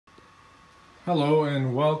Hello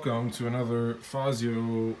and welcome to another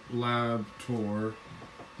Fazio lab tour.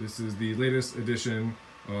 This is the latest edition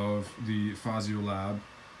of the Fazio lab.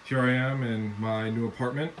 Here I am in my new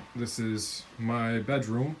apartment. This is my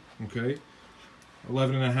bedroom, okay?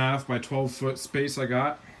 11.5 by 12 foot space I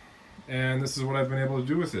got, and this is what I've been able to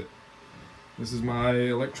do with it. This is my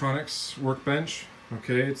electronics workbench,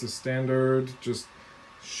 okay? It's a standard just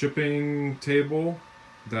shipping table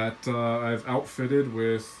that I've outfitted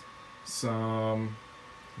with some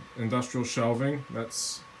industrial shelving.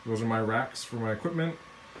 Those are my racks for my equipment,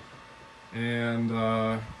 and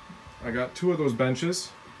I got two of those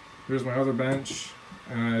benches. Here's my other bench,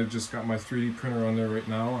 and I just got my 3D printer on there right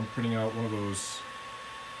now. I'm printing out one of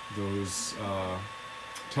those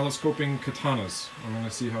telescoping katanas. I'm gonna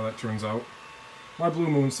see how that turns out. My blue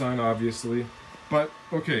moon sign, obviously, but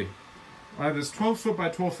okay. I have this 12 foot by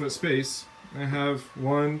 12 foot space. I have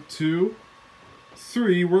 1, 2,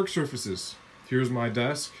 3 work surfaces. Here's my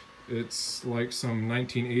desk. It's like some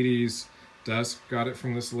 1980s desk. Got it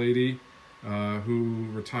from this lady who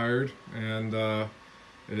retired, and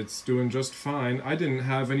it's doing just fine. I didn't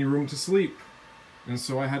have any room to sleep, and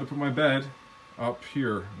so I had to put my bed up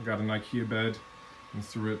here. I got an IKEA bed and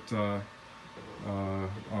threw it got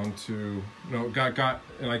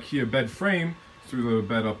an IKEA bed frame, threw the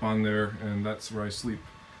bed up on there, and that's where I sleep.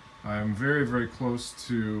 I'm very, very close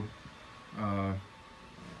to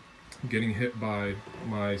getting hit by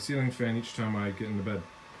my ceiling fan each time I get into bed.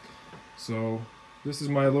 So this is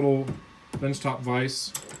my little benchtop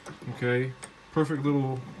vise, okay? Perfect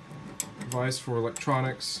little vise for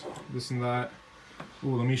electronics, this and that. Oh,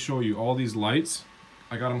 let me show you all these lights.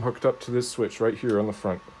 I got them hooked up to this switch right here on the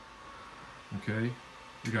front. Okay,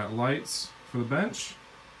 we got lights for the bench,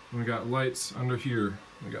 and we got lights under here.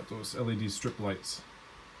 We got those LED strip lights.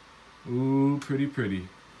 Ooh, pretty, pretty.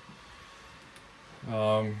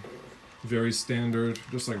 Very standard,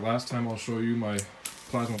 just like last time. I'll show you my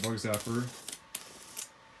plasma bug zapper.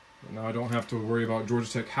 But now I don't have to worry about Georgia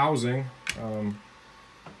Tech housing.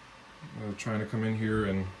 Trying to come in here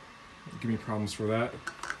and give me problems for that.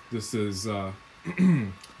 This is,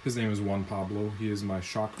 his name is Juan Pablo. He is my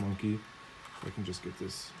shock monkey. If I can just get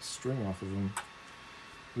this string off of him.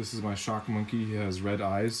 This is my shock monkey. He has red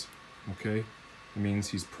eyes, okay? It means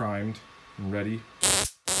he's primed and ready.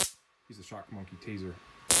 He's a shock monkey taser.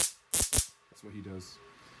 That's what he does.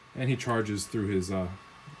 And he charges through his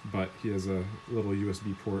butt. He has a little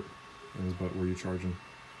USB port in his butt where you charge him.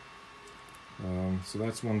 So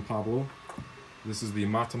that's one Pablo. This is the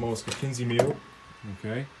Matamosca 15 mil.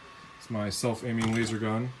 Okay, it's my self-aiming laser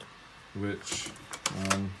gun, which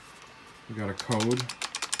we got a code,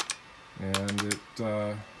 and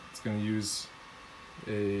it's going to use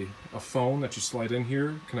a phone that you slide in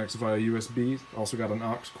here, connects via USB. Also got an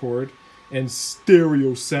aux cord and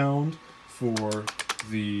stereo sound for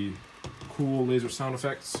the cool laser sound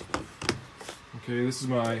effects. Okay, this is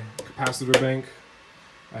my capacitor bank.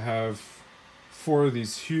 I have 4 of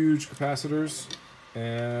these huge capacitors,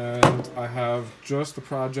 and I have just the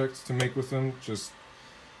project to make with them. Just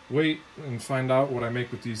wait and find out what I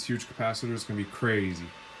make with these huge capacitors. It's gonna be crazy.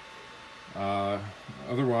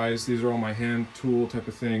 Otherwise, these are all my hand tool type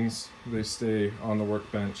of things. They stay on the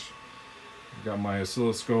workbench. I've got my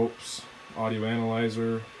oscilloscopes, audio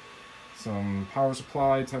analyzer, some power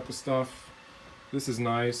supply type of stuff. This is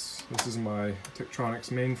nice. This is my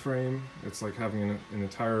Tektronix mainframe. It's like having an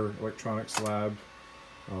entire electronics lab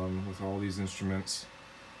with all these instruments.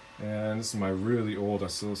 And this is my really old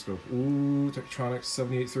oscilloscope. Ooh, Tektronix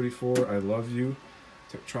 7834, I love you.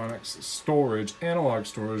 Tektronix storage, analog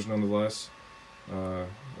storage nonetheless,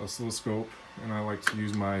 oscilloscope, and I like to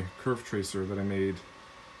use my curve tracer that I made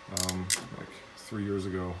like 3 years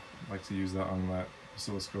ago. I like to use that on that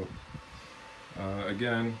oscilloscope.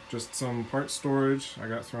 Again, just some part storage I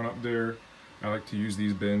got thrown up there. I like to use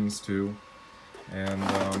these bins too. And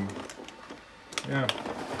yeah,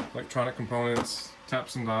 electronic components,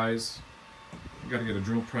 taps and dies. You gotta get a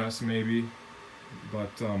drill press maybe,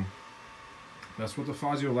 but that's what the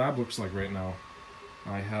Fazio lab looks like right now.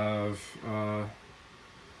 I have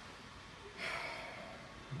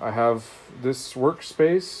this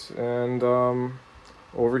workspace, and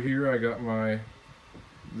over here I got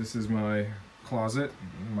this is my closet,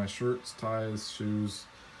 my shirts, ties, shoes.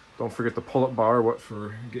 Don't forget the pull-up bar, what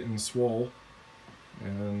for getting swole.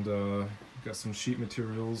 And got some sheet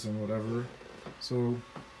materials and whatever. So,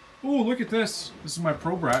 oh, look at this. This is my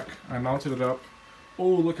probe rack. I mounted it up. Oh,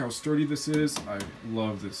 look how sturdy this is. I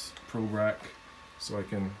love this probe rack. So I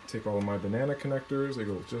can take all of my banana connectors. They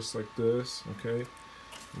go just like this, okay?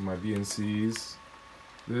 And my BNCs.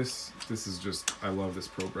 This is just, I love this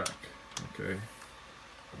probe rack, okay?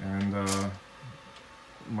 And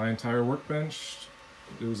my entire workbench.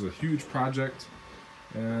 It was a huge project,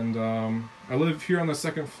 and I live here on the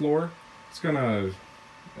second floor. It's gonna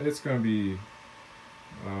be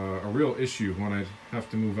a real issue when I have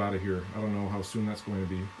to move out of here. I don't know how soon that's going to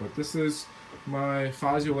be, but this is my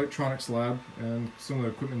Fazio electronics lab and some of the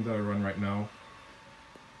equipment that I run right now.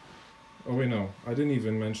 Oh wait, no, I didn't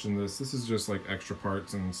even mention this. This is just like extra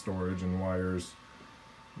parts and storage and wires,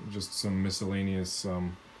 just some miscellaneous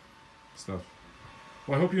stuff.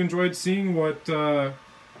 Well, I hope you enjoyed seeing what I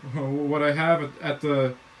have at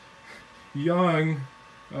the young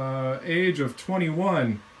age of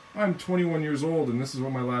 21. I'm 21 years old, and this is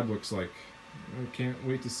what my lab looks like. I can't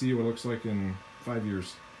wait to see what it looks like in 5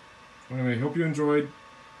 years. Anyway, hope you enjoyed,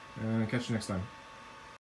 and catch you next time.